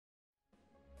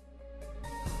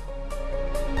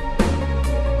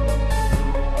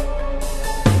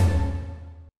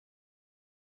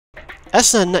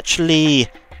As a naturally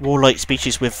warlike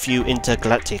species with few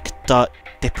intergalactic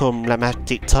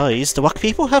diplomatic ties, the Wak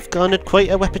people have garnered quite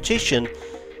a reputation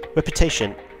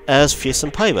as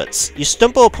fearsome pirates. You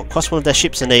stumble across one of their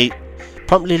ships and they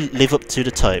promptly live up to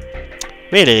the type.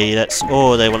 Really, that's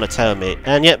all they want to tell me.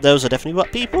 And yep, those are definitely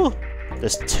Wak people.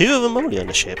 There's 2 of them only on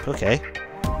the ship, okay.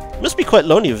 Must be quite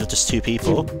lonely with just 2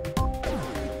 people.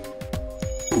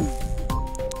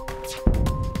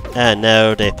 And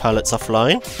now the pilot's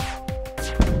offline.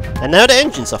 And now the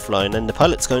engine's offline, and the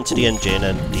pilot's going to the engine,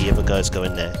 and the other guy's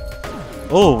going there.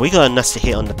 Oh, we got a nasty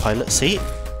hit on the pilot seat.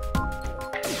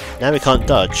 Now we can't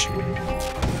dodge.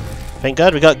 Thank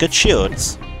God we got good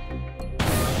shields.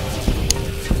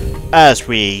 As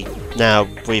we now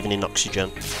breathing in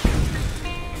oxygen.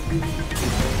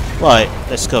 Right,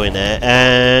 let's go in there,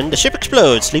 and the ship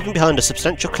explodes, leaving behind a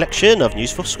substantial collection of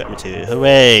useful scrap material.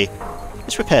 Hooray!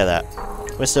 Let's repair that.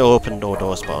 Where's the open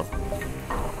door spawn?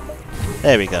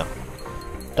 There we go.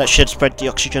 That should spread the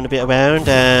oxygen a bit around,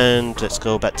 and let's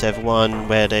go back to everyone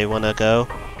where they want to go.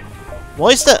 Why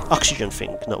is that oxygen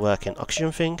thing not working?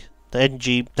 Oxygen thing? The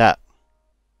NG... that.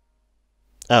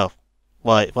 Oh.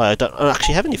 Right, I don't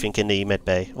actually have anything in the med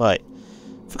bay. Right.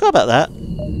 Forgot about that.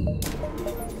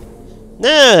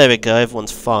 No, there we go,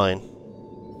 everyone's fine.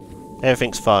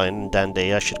 Everything's fine and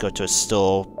dandy. I should go to a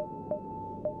store.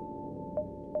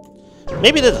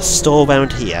 Maybe there's a store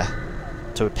around here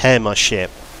to repair my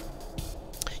ship.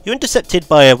 You're intercepted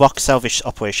by a rock salvage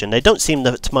operation. They don't seem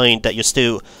to mind that you're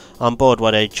still on board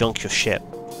while they junk your ship.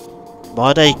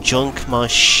 Why they junk my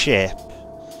ship?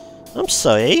 I'm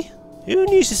sorry,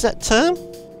 who uses that term?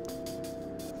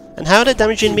 And how are they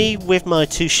damaging me with my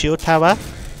 2 shield power?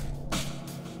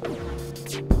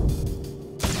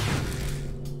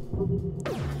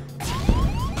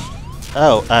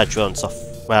 Oh, drone's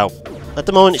off. Well, at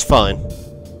the moment it's fine.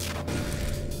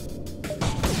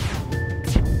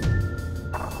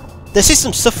 The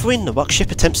system's suffering. The rock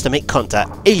ship attempts to make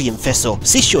contact. Alien vessel,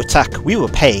 cease your attack. We will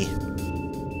pay.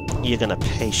 You're gonna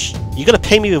pay. You're gonna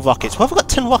pay me with rockets. Well, I've got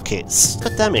 10 rockets.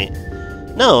 God damn it!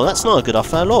 No, that's not a good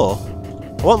offer at all.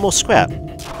 I want more scrap.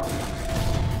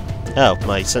 Oh,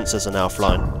 my sensors are now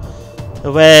offline.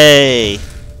 Away!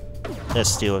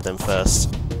 Let's deal with them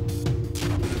first.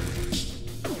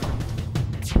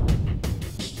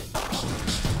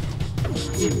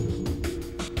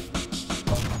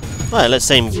 Right,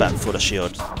 let's aim back for the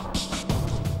shield.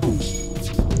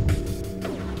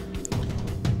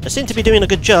 They seem to be doing a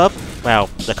good job. Well,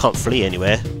 they can't flee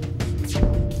anywhere.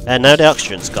 And now the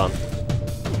oxygen's gone.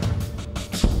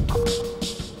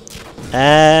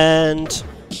 And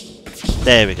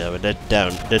there we go, they're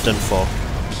down. They're done for.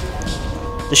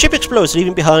 The ship explodes,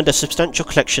 leaving behind a substantial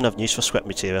collection of useful scrap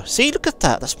material. See, look at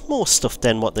that. That's more stuff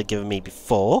than what they've given me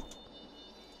before.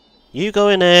 You go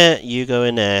in there, you go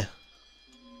in there.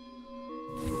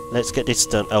 Let's get this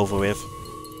done over with.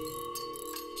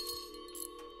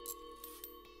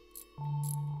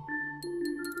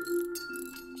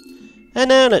 And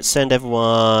now let's send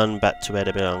everyone back to where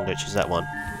they belong, which is that one.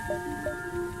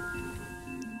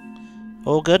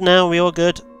 All good now? We all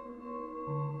good?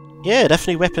 Yeah,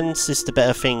 definitely weapons is the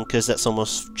better thing, because that's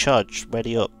almost charged,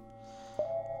 ready up.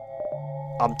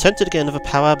 I'm tempted to get another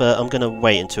power, but I'm going to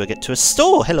wait until I get to a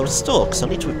store. Hello, store, because I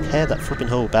need to repair that flipping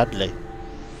hole badly.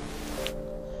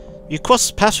 You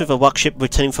cross paths with a rock ship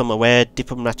returning from a rare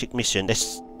diplomatic mission.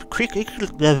 This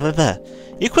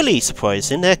equally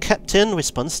surprising, their captain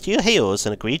responds to your hails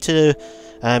and agreed to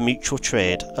mutual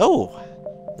trade. Oh,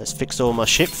 let's fix all my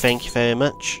ship, thank you very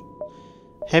much.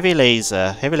 Heavy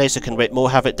laser. Heavy laser can wreak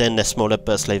more havoc than their smaller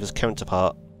burst laser's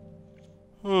counterpart.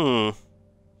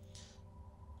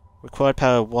 Required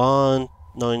power 1,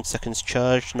 9 seconds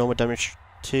charge, normal damage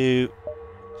 2.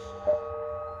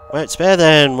 Well, it's better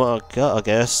than what I got, I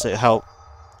guess. It'll help.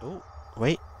 Oh,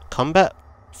 wait. Combat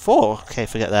 4. Okay,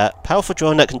 forget that. Powerful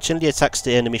drone that continually attacks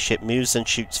the enemy ship, moves and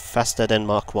shoots faster than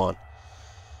Mark 1. I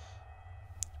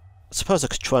suppose I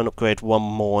could try and upgrade one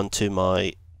more onto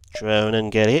my drone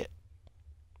and get it.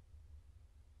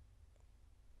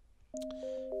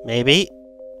 Maybe.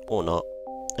 Or not.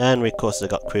 And of course I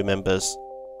got crew members.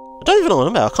 I don't even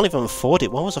remember. I can't even afford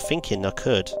it. What was I thinking I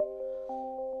could?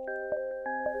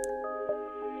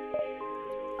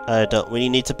 I don't really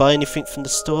need to buy anything from the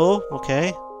store.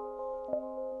 Okay.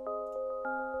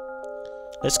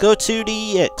 Let's go to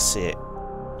the exit.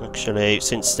 Actually,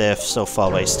 since they're so far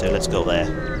away still, let's go there.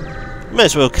 Might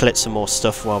as well collect some more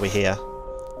stuff while we're here.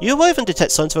 You arrive and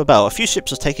detect signs of a battle. A few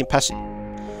ships are taking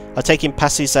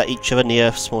passes at each other near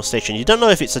a small station. You don't know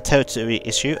if it's a territory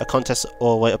issue, a contest,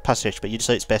 or a rite of passage, but you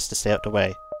decide it's best to stay out the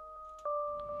way.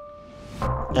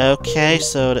 Okay,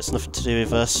 so that's nothing to do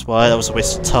with us. Why, that was a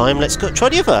waste of time. Let's go try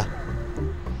the other.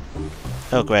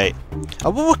 Oh, great.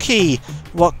 A Wookiee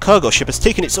cargo ship has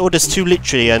taken its orders too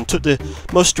literally and took the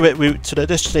most direct route to their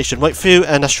destination, right through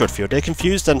an asteroid field. They're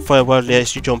confused and fire wildly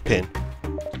as you jump in.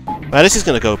 Well, this is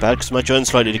going to go bad because my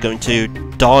drone's likely going to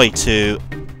die to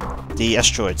the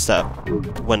asteroids that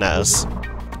went at us.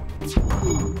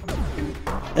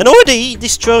 And already,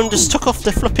 this drone just took off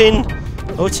the flipping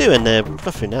O2 and they're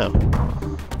fluffing now.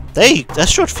 The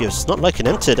asteroid field is not liking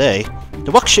them today.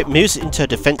 The rock ship moves into a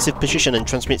defensive position and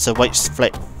transmits a white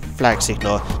flag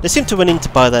signal. They seem to run in to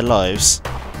buy their lives.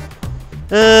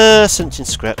 Something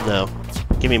scrap now.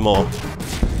 Give me more.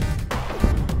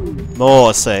 More,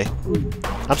 I say.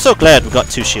 I'm so glad we got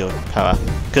 2 shield power,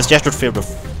 because the asteroid field would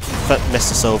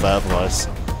mess us over otherwise.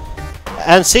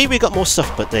 And see, we got more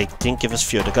stuff, but they didn't give us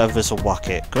fuel. They gave us a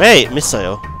rocket. Great,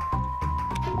 missile.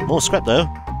 More scrap though.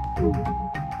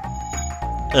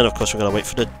 And of course we're gonna wait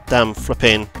for the damn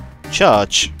flipping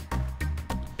charge.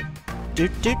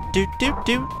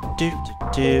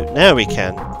 Now we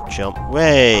can jump.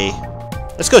 Way.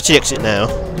 Let's go to the exit now.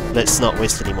 Let's not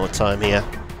waste any more time here.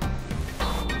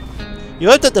 You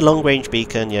heard that the long-range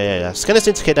beacon, yeah. Scanners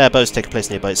indicate that boats take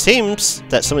place nearby. It seems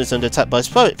that someone is under attack by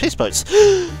police boats.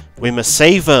 We must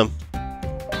save them.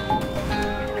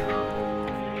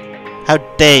 How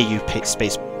dare you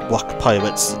space walk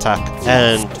pirates attack?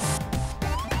 And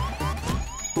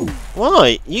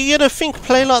why? You gonna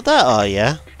play like that, are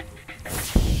ya?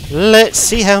 Let's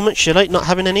see how much you like not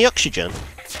having any oxygen.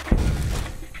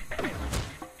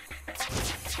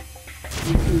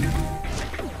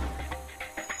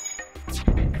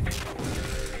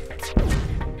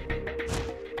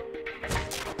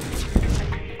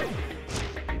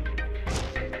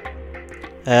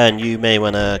 And you may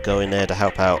want to go in there to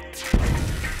help out.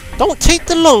 Don't take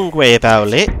the long way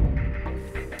about it.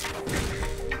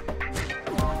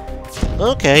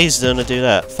 Okay, he's gonna do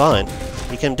that. Fine.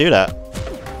 He can do that.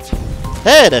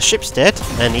 There, the ship's dead.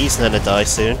 And he's gonna die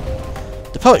soon.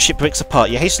 The pirate ship breaks apart.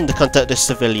 You hasten to contact the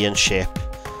civilian ship.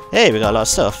 Hey, we got a lot of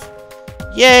stuff.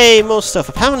 Yay, more stuff.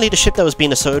 Apparently the ship that was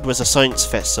being assaulted was a science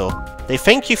vessel. They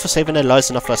thank you for saving their lives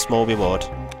and offer a small reward.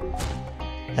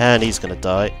 And he's gonna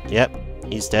die. Yep.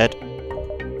 He's dead.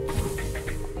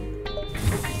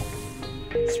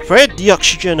 Spread the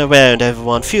oxygen around,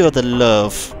 everyone. Feel the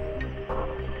love.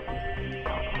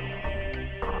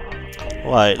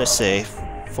 Right, let's see.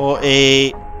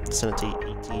 40, 70,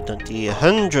 80, 90,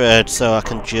 100. So I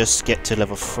can just get to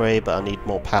level 3, but I need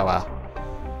more power.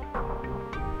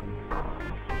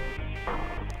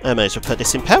 I may as well put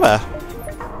this in power.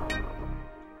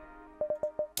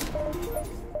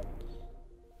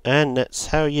 And that's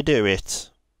how you do it.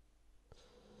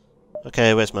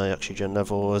 Okay, where's my oxygen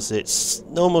levels? It's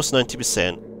almost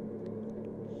 90%.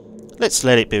 Let's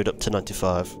let it build up to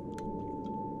 95.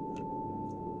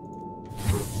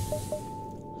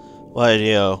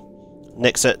 Rightio.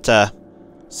 Next at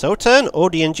Sultan or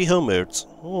the NG home modes?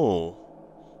 Oh.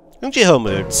 NG home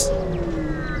modes.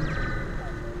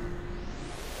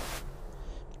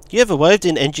 You have arrived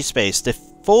in NG space. The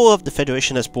 4 of the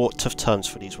Federation has brought tough times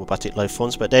for these robotic life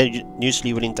forms, but they're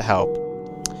usually willing to help.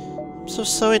 I'm so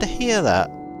sorry to hear that.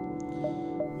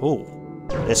 Oh,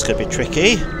 this could be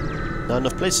tricky. Not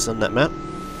enough places on that map.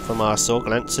 From our saw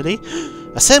glancily.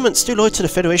 A settlement still loyal to the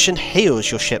Federation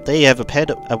hails your ship. They have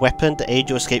prepared a weapon to aid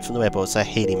your escape from the rebels. A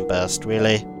healing burst,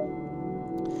 really.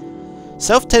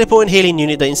 Self-teleporting healing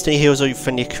unit that instantly heals all your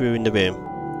friendly crew in the room.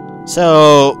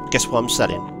 So, guess what I'm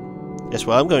selling? Guess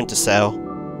what I'm going to sell?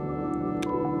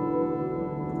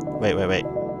 Wait.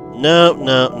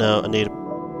 No. I need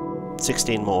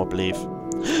 16 more, I believe.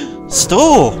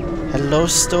 Store! Hello,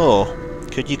 store.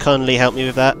 Could you kindly help me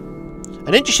with that?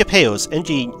 An NG ship hails.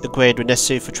 NG upgrade when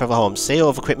necessary for travel home. Sale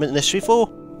of equipment necessary for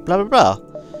blah blah blah.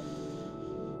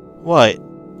 Right.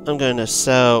 I'm going to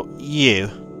sell you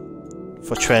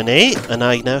for 20, and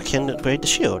I now can upgrade the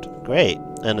shield. Great.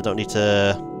 And I don't need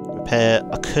to repair.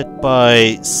 I could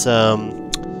buy some...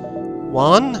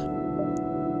 one?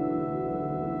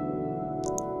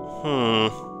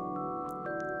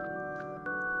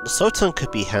 The Sultan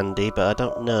could be handy, but I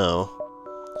don't know.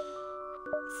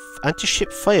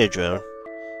 Anti-ship fire drone.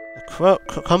 A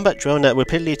combat drone that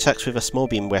repeatedly attacks with a small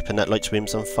beam weapon that lights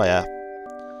rooms on fire.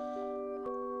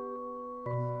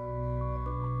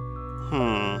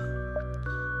 I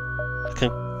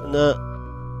can... No,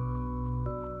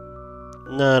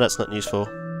 that's not useful.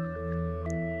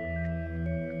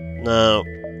 No.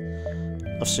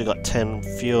 I've still got 10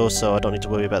 fuel, so I don't need to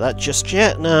worry about that just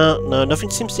yet. No,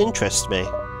 nothing seems to interest me.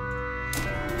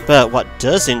 But what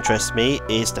does interest me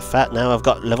is the fact now I've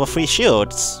got level 3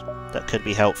 shields. That could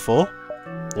be helpful.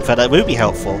 In fact, that would be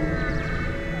helpful.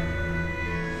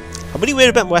 I'm really worried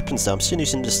about my weapons though. I'm still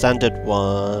using the standard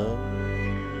ones.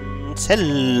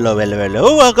 Hello, hello,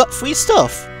 hello. I got free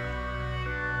stuff.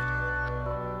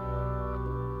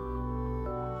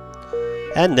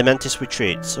 And the Mantis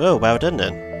retreats. Oh, well done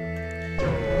then.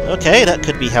 Okay, that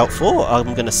could be helpful.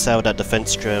 I'm going to sell that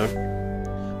defense drone.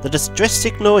 The distress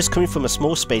signal is coming from a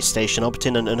small space station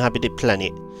orbiting an uninhabited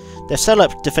planet. Their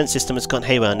satellite defense system has gone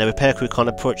haywire and their repair crew can't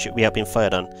approach it without being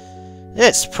fired on.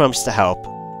 It's promised to help.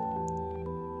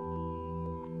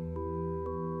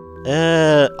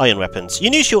 Iron weapons.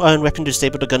 You use your iron weapon to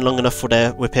disable the gun long enough for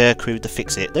their repair crew to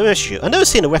fix it. They will shoot. I've never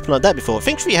seen a weapon like that before.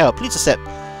 Thanks for your help. Please accept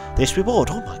this reward.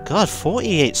 Oh my god,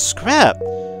 48 scrap.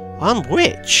 I'm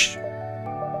rich.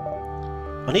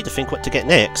 I need to think what to get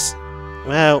next.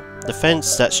 Well,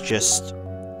 defense, that's just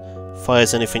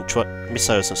fires anything,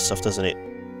 missiles and stuff, doesn't it?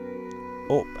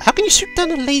 Oh, how can you shoot down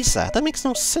a laser? That makes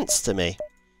no sense to me.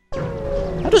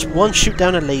 How does one shoot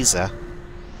down a laser?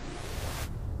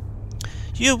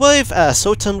 You arrive at a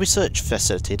Sultan research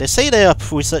facility. They say they are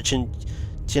researching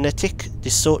genetic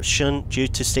distortion due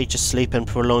to stages sleep and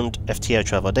prolonged FTL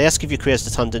travel. They ask if you clears the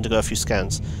time to go a few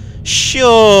scans.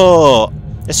 Sure!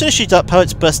 As soon as you dock,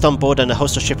 pilots burst on board and a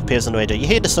hostile ship appears on the radar. You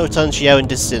hear the Sultan's yell in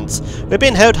distance. We're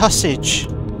being held hostage!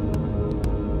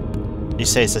 He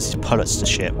says as he pilots the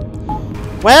ship.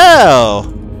 Well!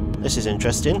 This is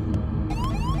interesting.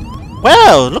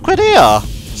 Well, look where they are!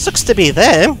 Sucks to be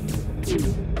them!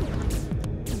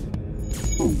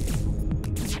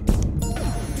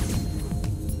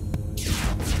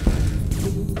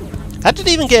 How did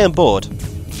he even get on board?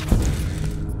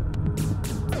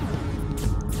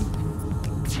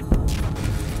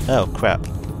 Oh crap.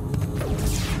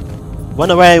 Run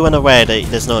away,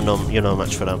 there's no you're no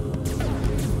match for them.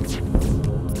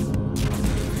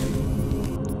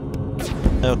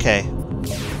 Okay.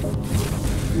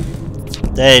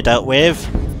 They dealt with.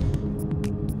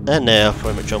 And they're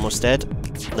pretty much almost dead.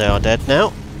 They are dead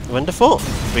now. Wonderful.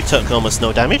 We took almost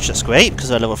no damage, that's great, because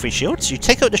of our level 3 shields. You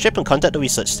take out the ship and contact the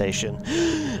research station.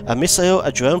 A missile,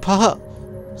 a drone part.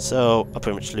 So, I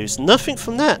pretty much lose nothing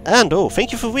from that. And, oh,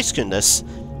 thank you for risking this.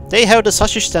 They held a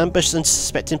hostage ambush and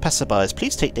suspecting passerbys.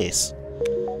 Please take this.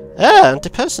 Ah,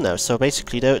 anti-personnel. So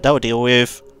basically, that will deal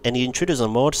with any intruders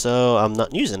on board, so I'm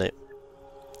not using it.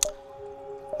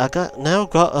 I now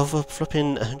got over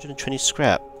flipping 120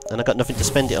 scrap, and I got nothing to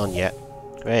spend it on yet.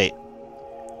 Great.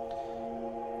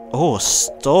 Oh,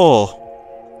 store.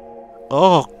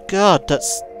 Oh god,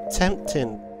 that's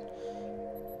tempting.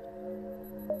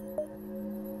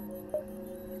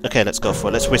 Okay, let's go for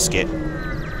it. Let's risk it.